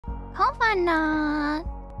Homana.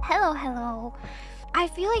 Hello, hello. I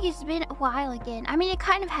feel like it's been a while again. I mean, it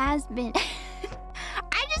kind of has been.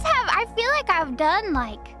 I feel like I've done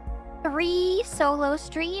like 3 solo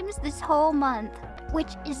streams this whole month,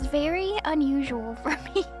 which is very unusual for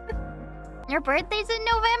me. Your birthday's in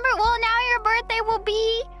November? Well, now your birthday will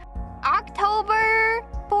be October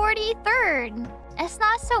 43rd. It's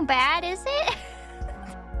not so bad, is it?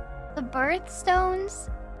 The birthstones?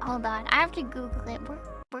 Hold on, I have to Google it.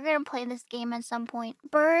 We're gonna play this game at some point.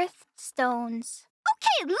 Birthstones.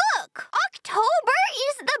 Okay, look! October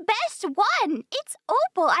is the best one! It's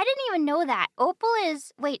Opal. I didn't even know that. Opal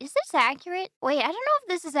is... Wait, is this accurate? Wait, I don't know if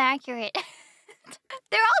this is accurate.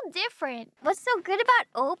 They're all different. What's so good about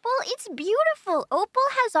Opal? It's beautiful. Opal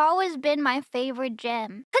has always been my favorite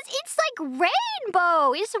gem. Because it's like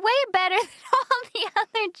rainbow. It's way better than all the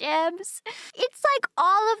other gems. It's like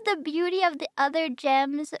all of the beauty of the other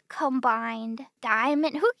gems combined.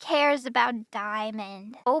 Diamond? Who cares about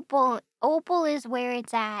diamond? Opal is where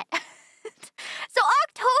it's at. So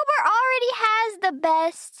October already has the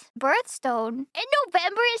best birthstone. And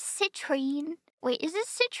November is citrine. Wait, is this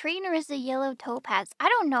citrine or is it yellow topaz? I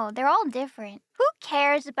don't know. They're all different. Who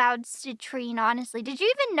cares about citrine, honestly? Did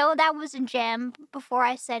you even know that was a gem before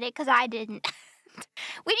I said it? Because I didn't.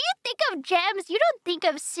 When you think of gems, you don't think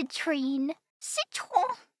of citrine.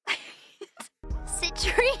 Citron.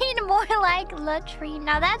 Citrine, more like latrine.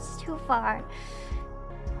 Now that's too far.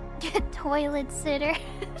 Toilet sitter.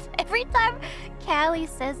 Every time Callie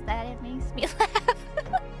says that, it makes me laugh.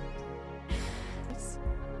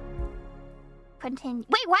 Continue.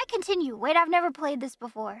 Wait, why continue? Wait, I've never played this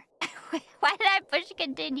before. Wait, why did I push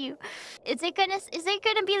continue? Is it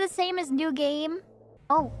gonna be the same as new game?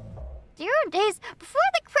 Oh, 0 days before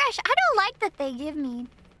the crash. I don't like that they give me.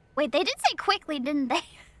 Wait, they did say quickly, didn't they?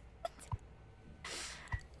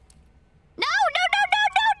 No!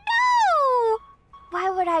 Why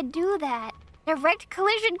would I do that? Direct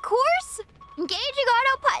collision course? Engaging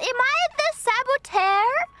autopilot. Am I the saboteur?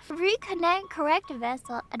 Reconnect correct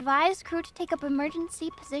vessel. Advise crew to take up emergency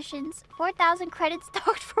positions. 4,000 credits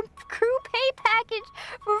docked from crew pay package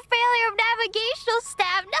for failure of navigational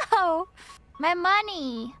staff. No! My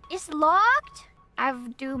money is locked?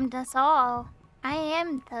 I've doomed us all. I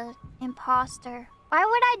am the imposter. Why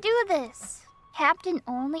would I do this? Captain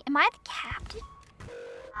only? Am I the captain?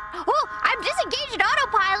 Oh, I'm disengaged in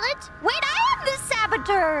autopilot. Wait, I am the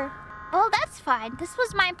saboteur. Well, that's fine. This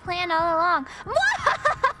was my plan all along.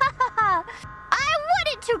 I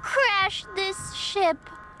wanted to crash this ship,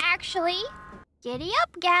 actually. Giddy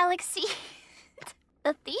up, Galaxy.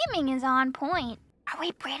 The theming is on point. Are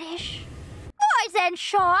we British? Rise and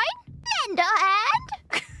shine. Lend a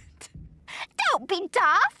hand. Don't be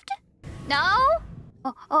daft. No?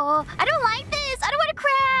 Oh, I don't like this. I don't want to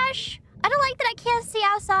crash. I don't like that I can't see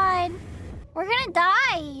outside. We're gonna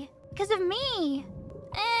die because of me.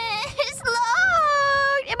 It's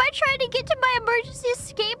locked. Am I trying to get to my emergency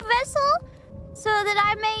escape vessel so that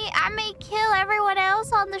I may kill everyone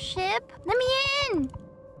else on the ship? Let me in.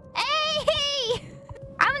 Hey!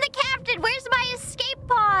 I'm the captain. Where's my escape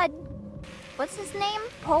pod? What's his name?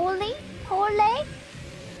 Hoya?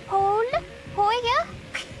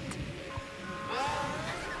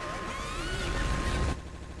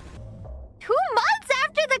 2 months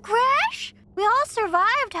after the crash? We all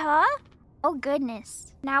survived, huh? Oh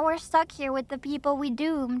goodness. Now we're stuck here with the people we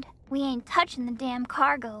doomed. We ain't touching the damn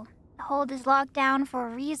cargo. The hold is locked down for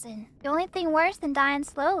a reason. The only thing worse than dying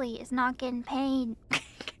slowly is not getting paid. I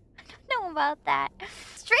don't know about that.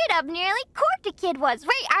 Straight up nearly corked a kid was.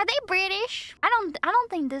 Wait, are they British? I don't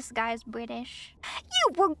think this guy's British.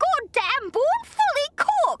 You were goddamn born fully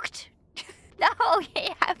corked. No,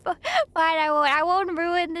 okay, fine, I won't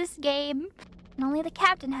ruin this game. And only the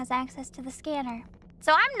captain has access to the scanner.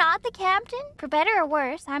 So I'm not the captain? For better or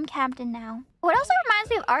worse, I'm captain now. What also reminds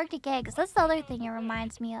me of Arctic eggs? That's the other thing it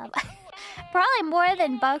reminds me of. Probably more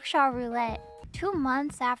than buckshot roulette. 2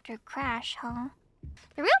 months after crash, huh?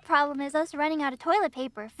 The real problem is us running out of toilet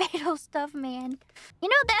paper. Fatal stuff, man. You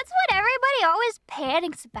know, that's what everybody always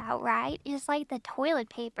panics about, right? Is like the toilet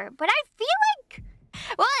paper. But I feel like...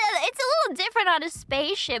 Well, it's a little different on a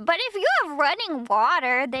spaceship, but if you have running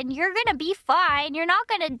water, then you're gonna be fine. You're not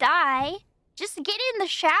gonna die. Just get in the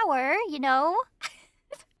shower, you know?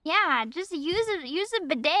 Yeah, just use a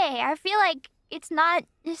bidet. I feel like it's not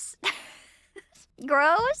just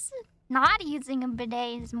gross. Not using a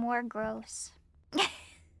bidet is more gross.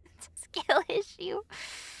 It's a skill issue.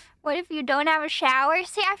 What if you don't have a shower?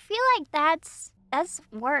 See, I feel like that's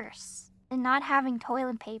worse than not having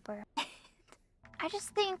toilet paper. I just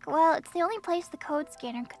think, well, it's the only place the code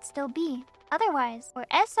scanner could still be. Otherwise, we're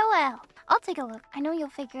SOL. I'll take a look. I know you'll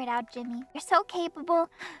figure it out, Jimmy. You're so capable.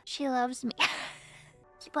 She loves me.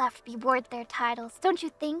 People have to be worth their titles, don't you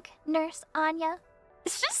think, Nurse Anya?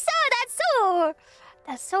 It's just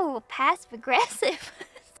that's so passive-aggressive.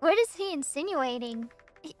 What is he insinuating?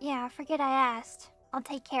 Yeah, forget I asked. I'll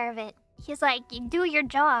take care of it. He's like, you do your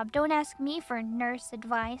job. Don't ask me for nurse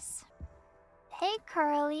advice. Hey,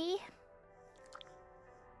 Curly.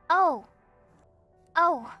 Oh.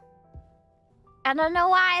 I don't know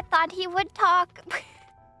why I thought he would talk.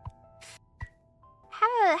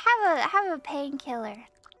 have a painkiller.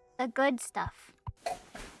 The good stuff.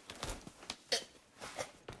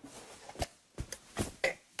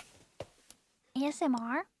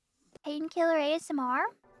 ASMR? Painkiller ASMR?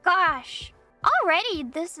 Gosh! Already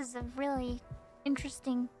this is a really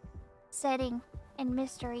interesting setting and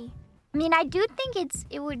mystery. I mean, I do think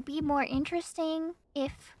it would be more interesting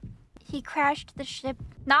if he crashed the ship,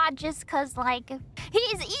 not just cause like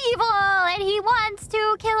he's evil and he wants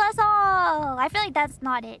to kill us all. I feel like that's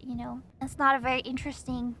not it, you know. That's not a very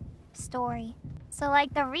interesting story. So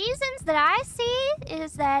like the reasons that I see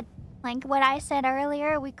is that, like what I said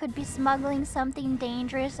earlier, we could be smuggling something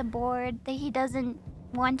dangerous aboard that he doesn't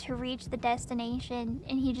want to reach the destination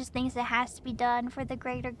and he just thinks it has to be done for the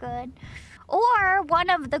greater good. Or one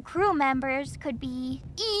of the crew members could be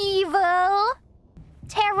evil,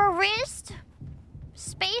 terrorist,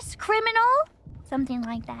 space criminal, something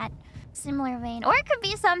like that. Similar vein. Or it could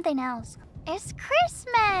be something else. It's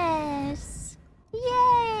Christmas!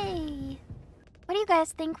 Yay! What do you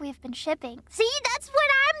guys think we've been shipping? See, that's what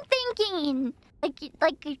I'm thinking!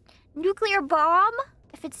 Like a nuclear bomb?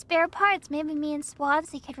 If it's spare parts, maybe me and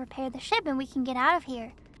Swansea could repair the ship and we can get out of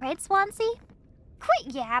here. Right, Swansea?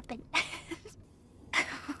 Quit yapping.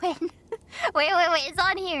 Wait,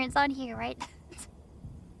 it's on here, right?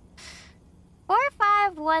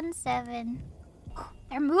 4517. Oh,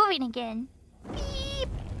 they're moving again. Beep!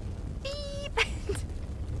 Beep!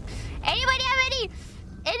 Anybody have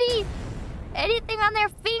anything on their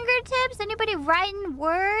fingertips? Anybody writing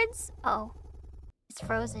words? Oh. It's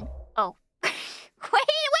frozen. Oh. Wait,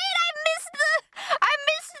 I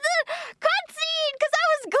missed the cutscene because I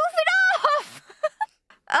was goofing off.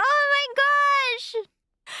 Oh my gosh.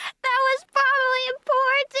 That was probably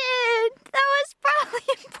important.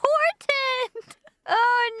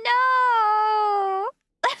 Oh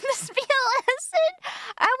no. Let this be a lesson.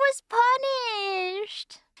 I was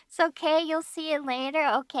punished. It's okay, you'll see it later.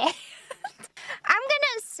 Okay. I'm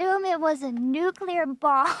gonna assume it was a nuclear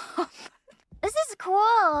bomb. This is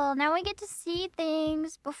cool. Now we get to see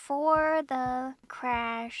things before the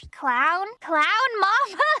crash. Clown? Clown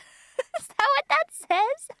mama? Is that what that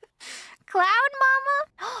says? Clown mama?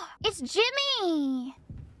 It's Jimmy!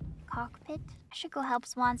 Cockpit? I should go help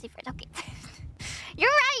Swansea first. Okay. You're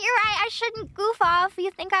right. I shouldn't goof off.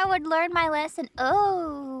 You think I would learn my lesson?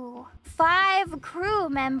 Oh. 5 crew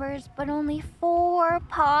members, but only 4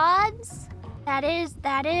 pods? That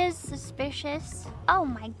is suspicious. Oh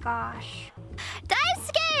my gosh.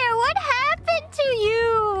 Daisuke, what happened to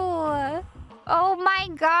you? Oh my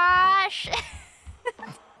gosh.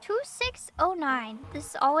 2609.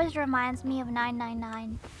 This always reminds me of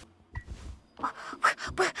 999.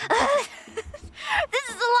 This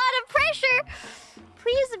is a lot of pressure.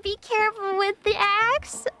 Please be careful with the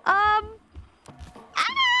axe.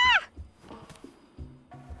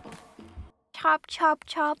 Chop, chop,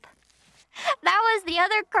 chop. That was the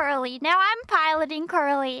other Curly. Now I'm piloting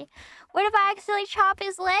Curly. What if I accidentally chop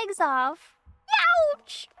his legs off?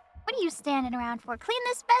 Ouch! What are you standing around for? Clean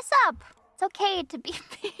this mess up. It's okay to be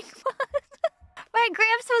big. My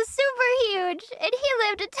Gramps was super huge, and he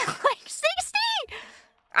lived until like 60!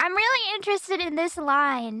 I'm really interested in this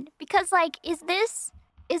line, because like, is this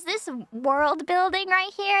world building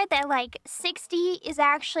right here that like 60 is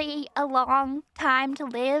actually a long time to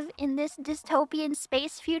live in this dystopian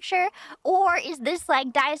space future? Or is this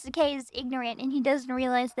like Daisuke is ignorant and he doesn't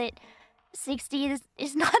realize that 60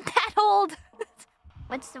 is not that old?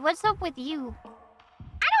 What's up with you?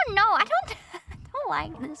 I don't know. I don't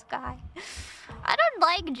like this guy. I don't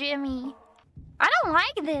like Jimmy. I don't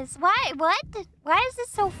like this. Why? What? Why is this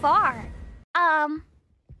so far? Are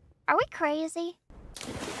we crazy?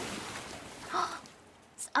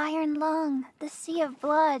 It's Iron Lung, the Sea of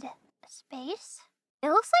Blood. Space? It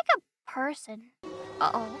looks like a person.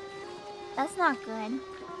 Uh-oh. That's not good.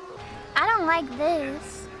 I don't like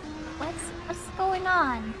this. What's going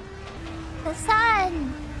on? The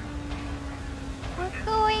sun! We're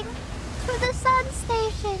going to the sun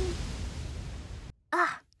station!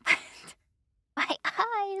 Ah. My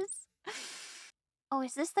eyes. Oh,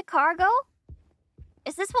 is this the cargo?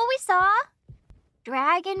 Is this what we saw?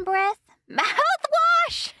 Dragon breath?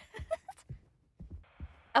 Mouthwash!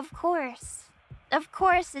 Of course. Of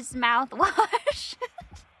course it's mouthwash.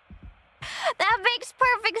 That makes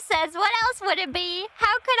perfect sense. What else would it be?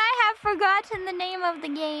 How could I have forgotten the name of the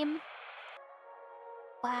game?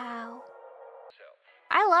 Wow.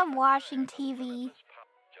 I love watching TV.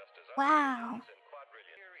 Wow.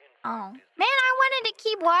 Oh. Man, I wanted to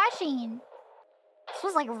keep watching. This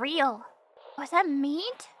was like real. Was that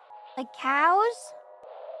meat? Like cows?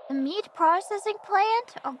 The meat processing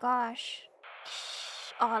plant? Oh gosh.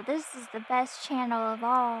 Oh, this is the best channel of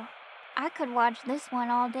all. I could watch this one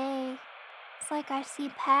all day. It's like I see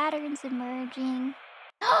patterns emerging.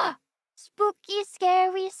 Spooky,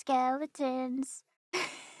 scary skeletons.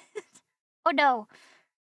 Oh no.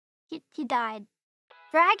 He died.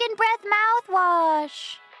 Dragon Breath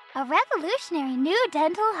Mouthwash. A revolutionary new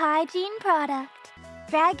dental hygiene product.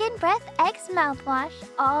 Dragon Breath X Mouthwash.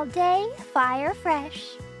 All day, fire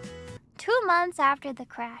fresh. 2 months after the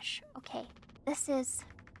crash. Okay, this is...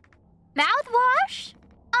 Mouthwash?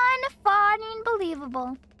 Unfucking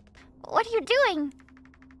believable. What are you doing?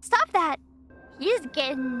 Stop that. He's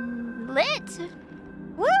getting lit.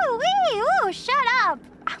 Woo-wee! Ooh, shut up.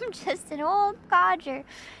 I'm just an old codger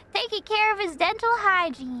taking care of his dental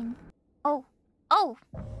hygiene. Oh.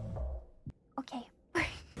 Okay.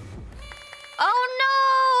 Oh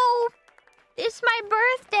no! It's my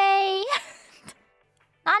birthday.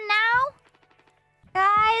 Not now?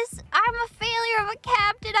 Guys, I'm a failure of a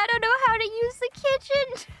captain. I don't know how to use the kitchen.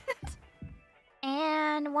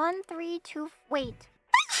 And 1, 3, 2... Wait.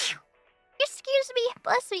 Excuse me.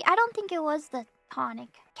 Bless me. I don't think it was the tonic.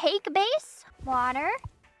 Cake base, water,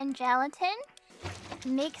 and gelatin.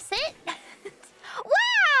 Mix it.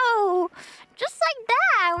 Wow! Just like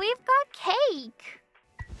that, we've got cake.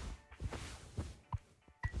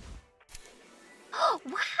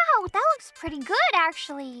 Wow, that looks pretty good,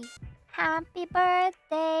 actually. Happy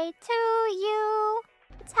birthday to you.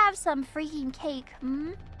 Let's have some freaking cake,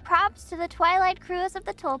 Props to the Twilight Cruise of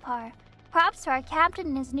the Tulpar. Props to our captain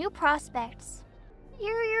and his new prospects.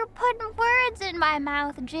 You're putting words in my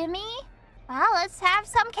mouth, Jimmy. Well, let's have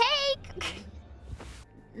some cake.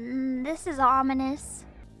 This is ominous.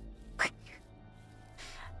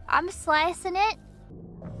 I'm slicing it.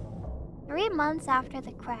 3 months after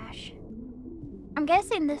the crash. I'm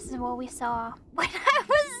guessing this is what we saw when I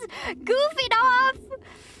was goofing off.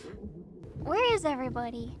 Where is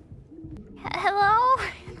everybody? Hello?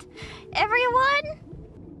 Everyone?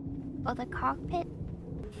 Oh, the cockpit.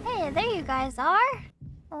 Hey, there you guys are.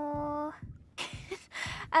 Oh,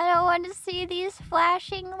 I don't want to see these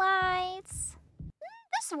flashing lights.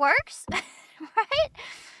 This works, right?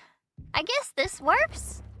 I guess this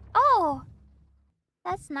works. Oh,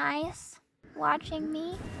 that's nice. Watching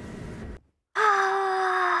me.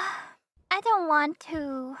 I don't want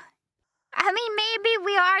to. I mean, maybe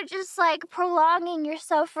we are just like prolonging your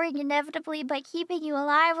suffering inevitably by keeping you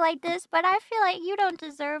alive like this, but I feel like you don't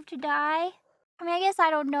deserve to die. I mean, I guess I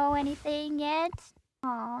don't know anything yet.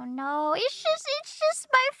 Oh no, it's just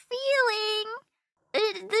my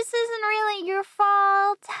feeling. This isn't really your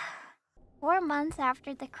fault. 4 months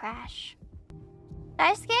after the crash.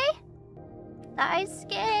 Daisuke?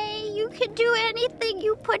 Daisuke, you can do anything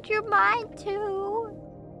you put your mind to.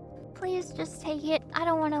 Please just take it. I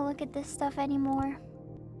don't want to look at this stuff anymore.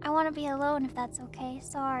 I want to be alone if that's okay.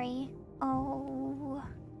 Sorry. Oh.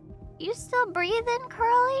 You still breathing,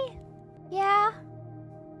 Curly? Yeah?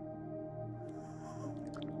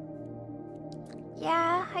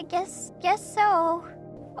 Yeah, I guess so.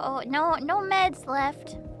 Oh, no meds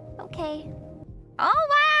left. Okay. Oh,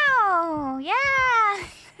 wow! Yeah!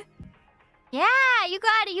 Yeah, you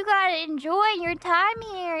gotta enjoy your time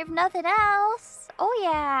here, if nothing else. Oh,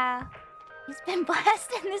 yeah. He's been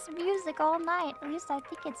blasting this music all night. At least I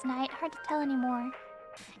think it's night. Hard to tell anymore.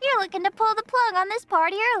 You're looking to pull the plug on this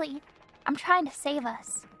party early. I'm trying to save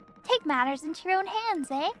us. Take matters into your own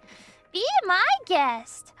hands, eh? Be my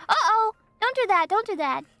guest. Uh-oh. Don't do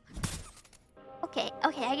that. Okay,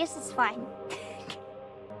 I guess it's fine.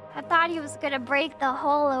 I thought he was gonna break the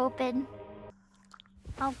hole open.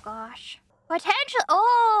 Oh gosh. Potential.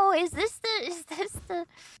 Oh, is this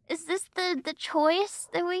the choice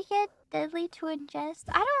that we get? Deadly to ingest.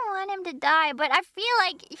 I don't want him to die, but I feel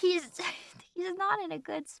like he's not in a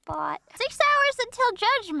good spot. 6 hours until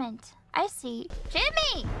judgment. I see.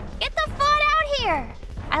 Jimmy, get the fuck out here!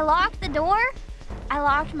 I locked the door. I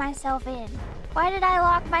locked myself in. Why did I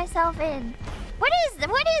lock myself in? What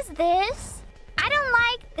is this? I don't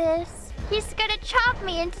like this. He's gonna chop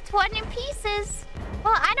me into 20 pieces.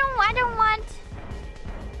 Well, I don't want...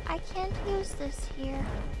 I can't use this here.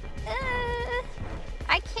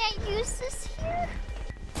 I can't use this here.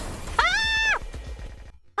 Ah!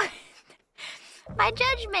 My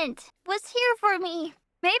judgment was here for me.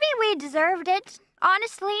 Maybe we deserved it,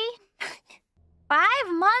 honestly. 5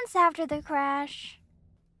 months after the crash.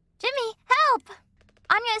 Jimmy, help!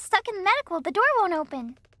 Anya is stuck in the medical. The door won't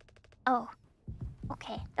open. Oh.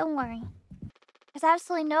 Okay, don't worry. There's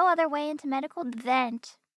absolutely no other way into medical. The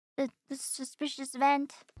vent. The suspicious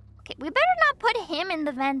vent. Okay, we better not put him in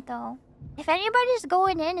the vent, though. If anybody's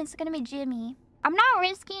going in, it's gonna be Jimmy. I'm not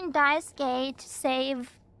risking Daisuke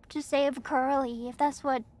to save Curly, if that's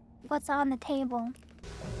what's on the table.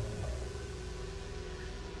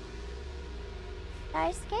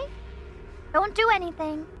 Daisuke? Don't do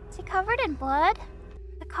anything. Is he covered in blood?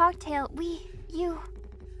 The cocktail,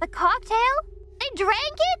 the cocktail? They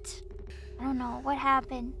drank it? I don't know what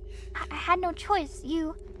happened. I had no choice.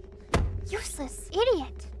 Useless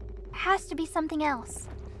idiot. There has to be something else.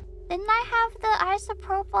 Didn't I have the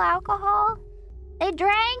isopropyl alcohol? They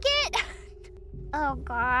drank it? Oh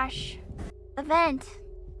gosh. The vent.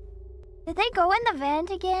 Did they go in the vent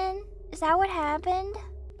again? Is that what happened?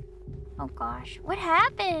 Oh gosh, what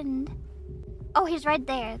happened? Oh, he's right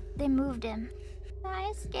there. They moved him.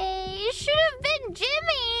 Daisuke, it should have been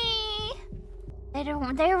Jimmy. They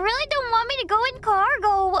really don't want me to go in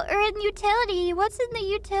cargo or in utility. What's in the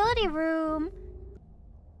utility room?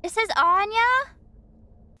 It says Anya?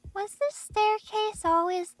 Was this staircase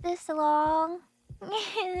always this long?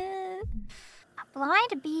 A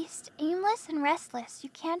blind beast, aimless and restless. You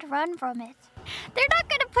can't run from it. They're not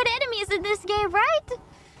gonna put enemies in this game, right?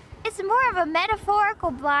 It's more of a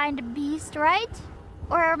metaphorical blind beast, right?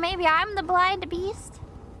 Or maybe I'm the blind beast?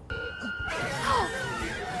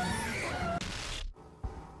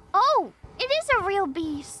 Oh, it is a real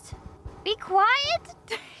beast. Be quiet.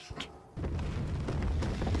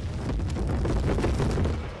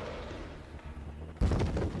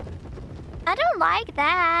 I don't like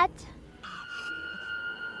that.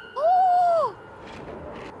 Ooh!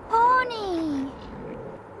 Pony!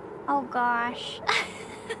 Oh gosh.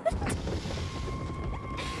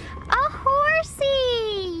 A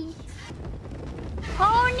horsey!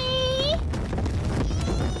 Pony!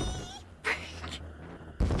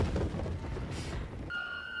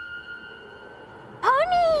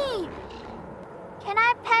 Pony! Can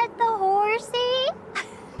I pet the horsey?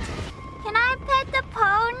 Can I pet the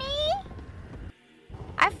pony?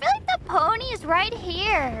 I feel like the pony is right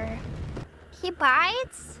here. He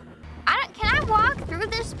bites? Can I walk through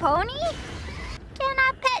this pony? Can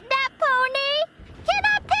I pet that pony? Can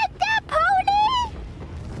I pet that pony?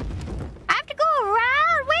 I have to go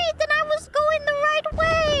around? Wait, then I was going the right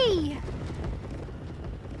way.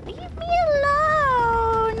 Leave me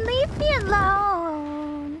alone. Leave me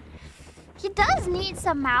alone. He does need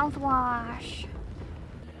some mouthwash.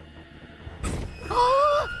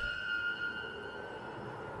 Oh!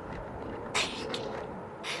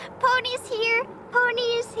 Pony's here. Pony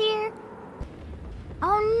is here.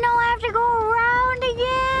 Oh no, I have to go around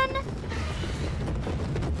again.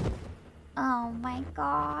 Oh my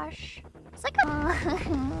gosh. It's like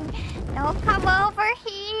don't come over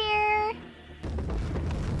here.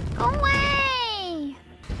 Go away.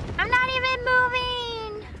 I'm not even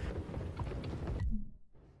moving.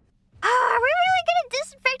 Are we really gonna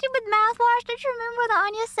disinfect it with mouthwash? Don't you remember what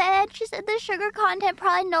Anya said? She said the sugar content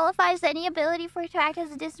probably nullifies any ability for it to act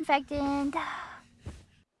as a disinfectant.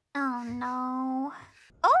 Oh no.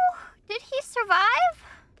 Oh, did he survive?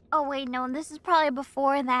 Oh wait, no, this is probably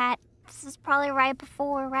before that. This is probably right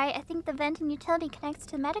before, right? I think the vent and utility connects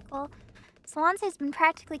to medical. Swanse's been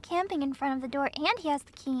practically camping in front of the door and he has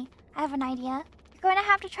the key. I have an idea. You're going to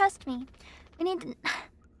have to trust me. We need to...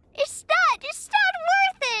 It's not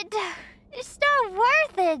worth it! It's not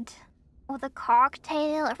worth it! Oh, the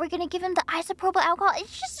cocktail. If we're gonna give him the isopropyl alcohol,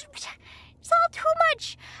 it's all too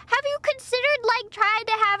much. Have you considered, like, trying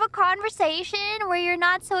to have a conversation where you're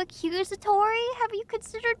not so accusatory? Have you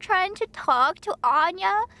considered trying to talk to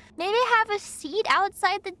Anya? Maybe have a seat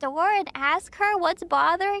outside the door and ask her what's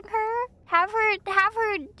bothering her? Have a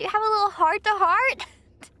little heart-to-heart?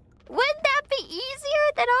 Wouldn't that be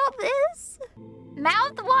easier than all this?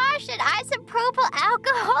 Mouthwash and isopropyl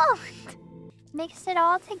alcohol. Mix it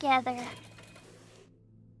all together.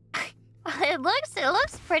 It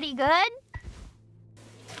looks pretty good.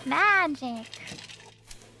 Magic.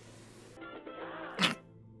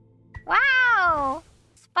 Wow.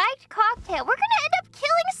 Spiked cocktail. We're gonna end up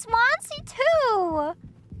killing Swansea too.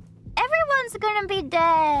 Everyone's gonna be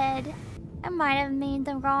dead. I might have made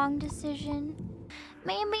the wrong decision.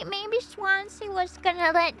 Maybe Swansea was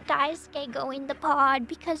gonna let Daisuke go in the pod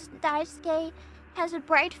because Daisuke has a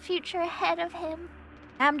bright future ahead of him.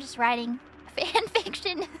 I'm just writing fan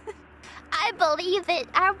fiction. I believe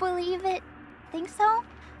it. Think so?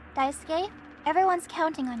 Daisuke? Everyone's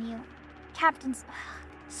counting on you. Captain's...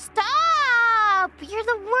 Stop! You're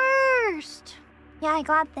the worst! Yeah, I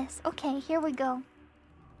got this. Okay, here we go.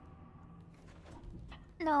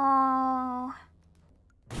 No.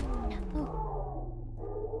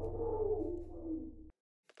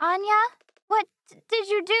 Anya? What did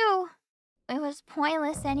you do? It was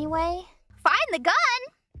pointless anyway. Find the gun?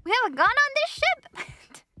 We have a gun on this ship?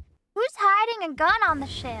 Who's hiding a gun on the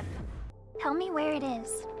ship? Tell me where it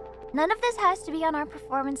is. None of this has to be on our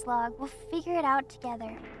performance log. We'll figure it out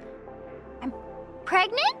together. I'm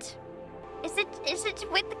pregnant? Is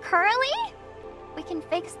it with Curly? We can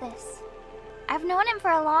fix this. I've known him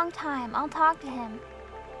for a long time. I'll talk to him.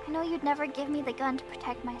 I know you'd never give me the gun to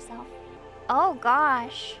protect myself. Oh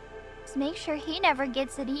gosh. Just make sure he never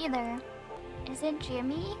gets it either. Is it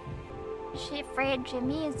Jimmy? Is she afraid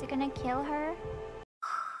Jimmy is gonna kill her?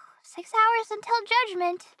 6 hours until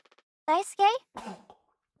judgment. Daisuke?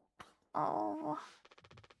 Oh.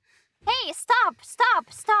 Hey, stop!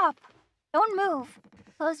 Stop! Stop! Don't move.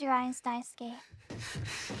 Close your eyes, Daisuke.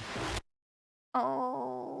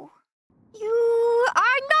 Oh. You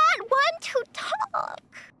are not one to talk!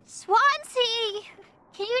 Swansea!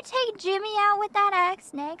 Can you take Jimmy out with that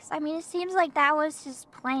axe next? I mean, it seems like that was his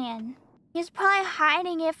plan. He's probably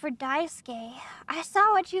hiding it for Daisuke. I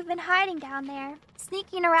saw what you've been hiding down there.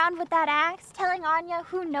 Sneaking around with that axe, telling Anya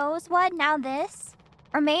who knows what, now this?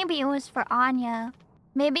 Or maybe it was for Anya.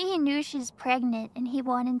 Maybe he knew she's pregnant and he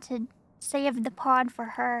wanted to save the pod for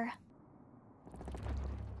her.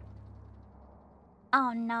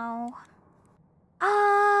 Oh no.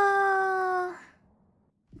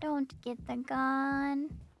 Don't get the gun.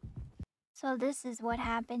 So this is what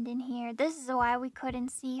happened in here. This is why we couldn't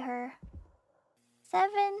see her.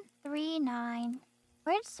 739.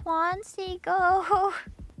 Where'd Swansea go?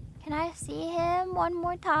 Can I see him one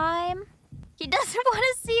more time? He doesn't want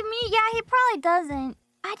to see me. Yeah, he probably doesn't.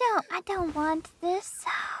 I don't want this.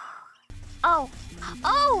 Oh,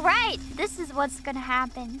 right. This is what's gonna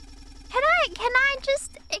happen. Can I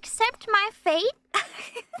just accept my fate?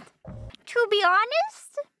 To be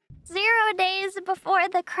honest, 0 days before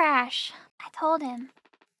the crash, I told him,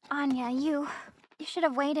 Anya, you should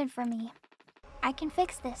have waited for me. I can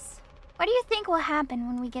fix this. What do you think will happen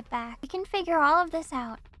when we get back? We can figure all of this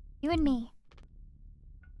out. You and me.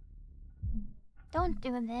 Don't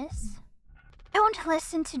do this. Don't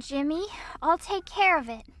listen to Jimmy. I'll take care of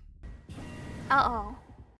it. Uh-oh.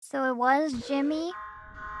 So it was Jimmy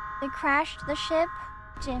that crashed the ship?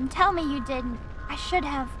 Jim, tell me you didn't. I should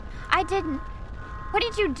have. I didn't. What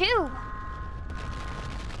did you do?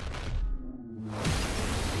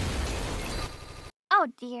 Oh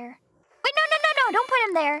dear. Wait, no, don't put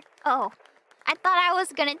him there. Oh, I thought I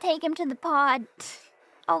was gonna take him to the pod.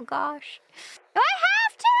 Oh gosh. Do I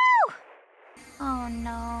have to? Oh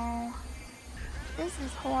no. This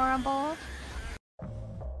is horrible.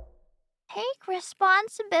 Take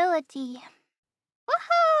responsibility.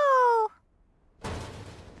 Woohoo!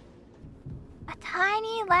 A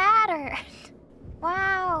tiny ladder.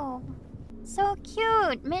 Wow. So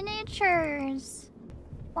cute. Miniatures.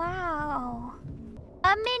 Wow.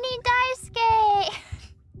 A mini Daisuke.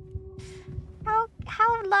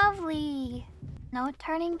 How lovely. No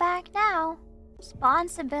turning back now.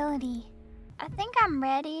 Responsibility. I think I'm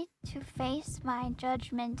ready to face my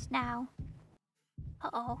judgment now.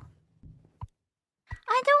 Uh-oh.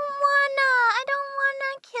 I don't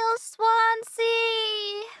wanna kill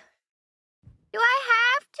Swansea. Do I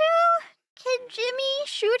have to? Can Jimmy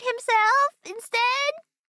shoot himself instead?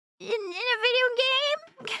 In a video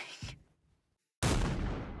game?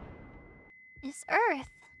 It's Earth.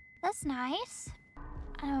 That's nice.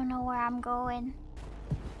 I don't know where I'm going.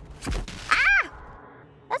 Ah!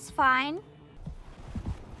 That's fine.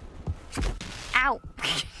 Ow.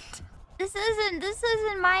 This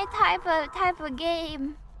isn't my type of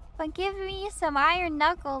game. But give me some iron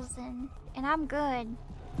knuckles and I'm good.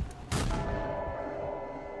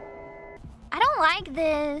 I don't like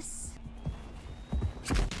this.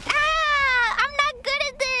 Ah! I'm not good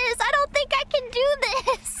at this. I don't think I can do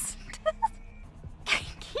this.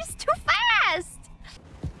 He's too fast.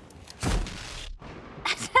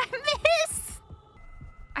 I miss.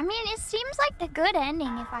 I mean, it seems like the good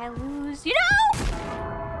ending if I lose, you know?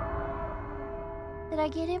 Did I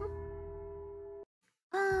get him?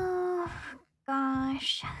 Oh,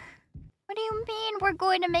 gosh. What do you mean we're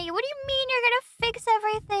going to make it? What do you mean you're gonna fix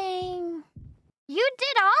everything? You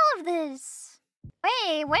did all of this.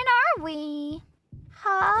 Wait, when are we?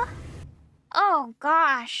 Huh? Oh,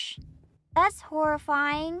 gosh. That's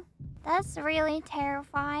horrifying. That's really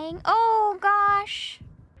terrifying. Oh, gosh.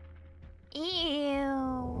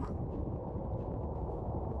 Ew.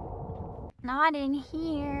 Not in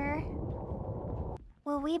here.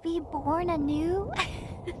 Will we be born anew?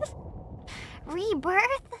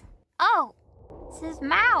 Rebirth? Oh, it's his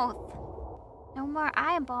mouth. No more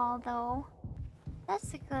eyeball, though.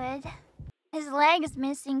 That's good. His leg is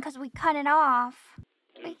missing because we cut it off.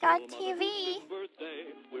 We got TV.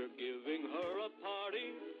 We're giving her a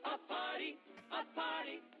party, a party, a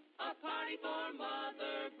party, a party for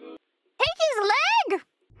Mother Goose. Take his leg!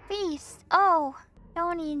 Feast. Oh,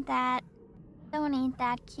 don't eat that. Don't eat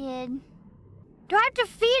that, kid. Do I have to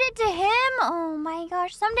feed it to him? Oh my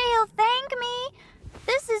gosh, someday he'll thank me.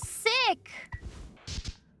 This is sick.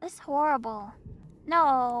 This is horrible.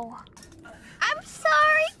 No. I'm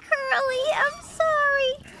sorry, Curly. I'm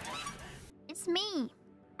sorry. It's me.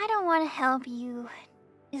 I don't want to help you,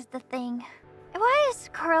 is the thing. Why is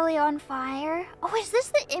Curly on fire? Oh, is this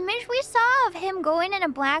the image we saw of him going in a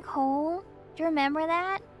black hole? Do you remember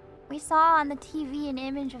that? We saw on the TV an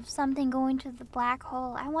image of something going to the black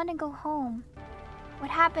hole. I want to go home. What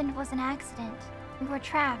happened was an accident. We were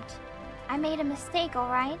trapped. I made a mistake,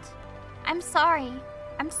 alright? I'm sorry.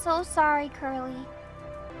 I'm so sorry, Curly.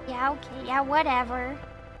 Yeah, okay, yeah, whatever.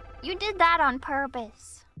 You did that on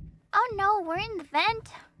purpose. Oh no, we're in the vent.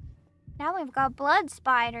 Now we've got blood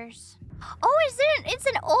spiders. Oh, it's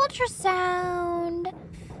an ultrasound.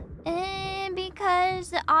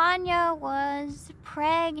 Because Anya was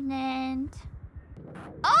pregnant.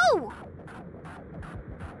 Oh!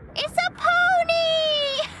 It's a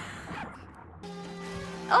pony!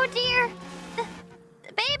 Oh dear. The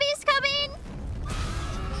baby's coming.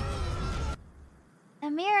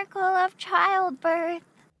 The miracle of childbirth.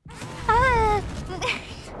 Ah.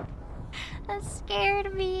 That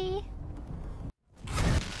scared me.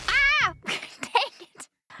 Ah! Dang it.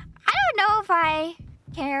 I don't know if I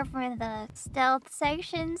care for the stealth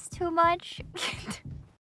sections too much. But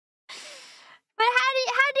how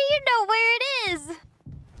do you know where it is?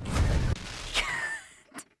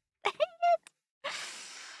 Dang it.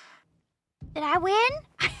 Did I win?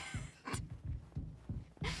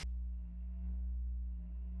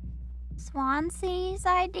 Swansea's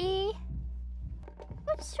ID?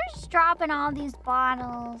 Who's just dropping all these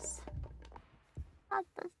bottles? Not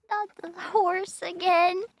the horse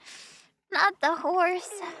again. Not the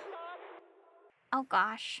horse. Oh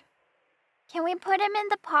gosh. Can we put him in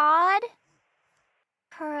the pod?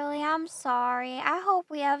 Curly, I'm sorry. I hope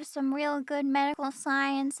we have some real good medical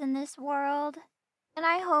science in this world. And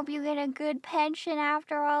I hope you get a good pension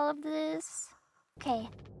after all of this. Okay.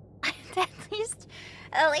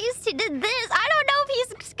 At least he did this. I don't know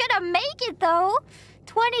if he's gonna make it though.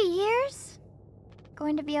 20 years?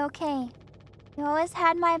 Going to be okay. You always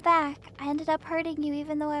had my back. I ended up hurting you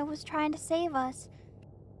even though I was trying to save us.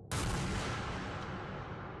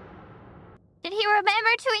 Did he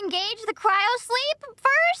remember to engage the cryosleep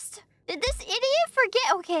first? Did this idiot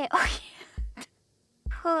forget? Okay.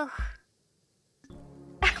 Whew.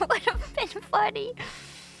 That would have been funny.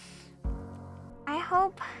 I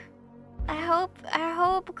hope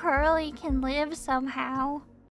Curly can live somehow.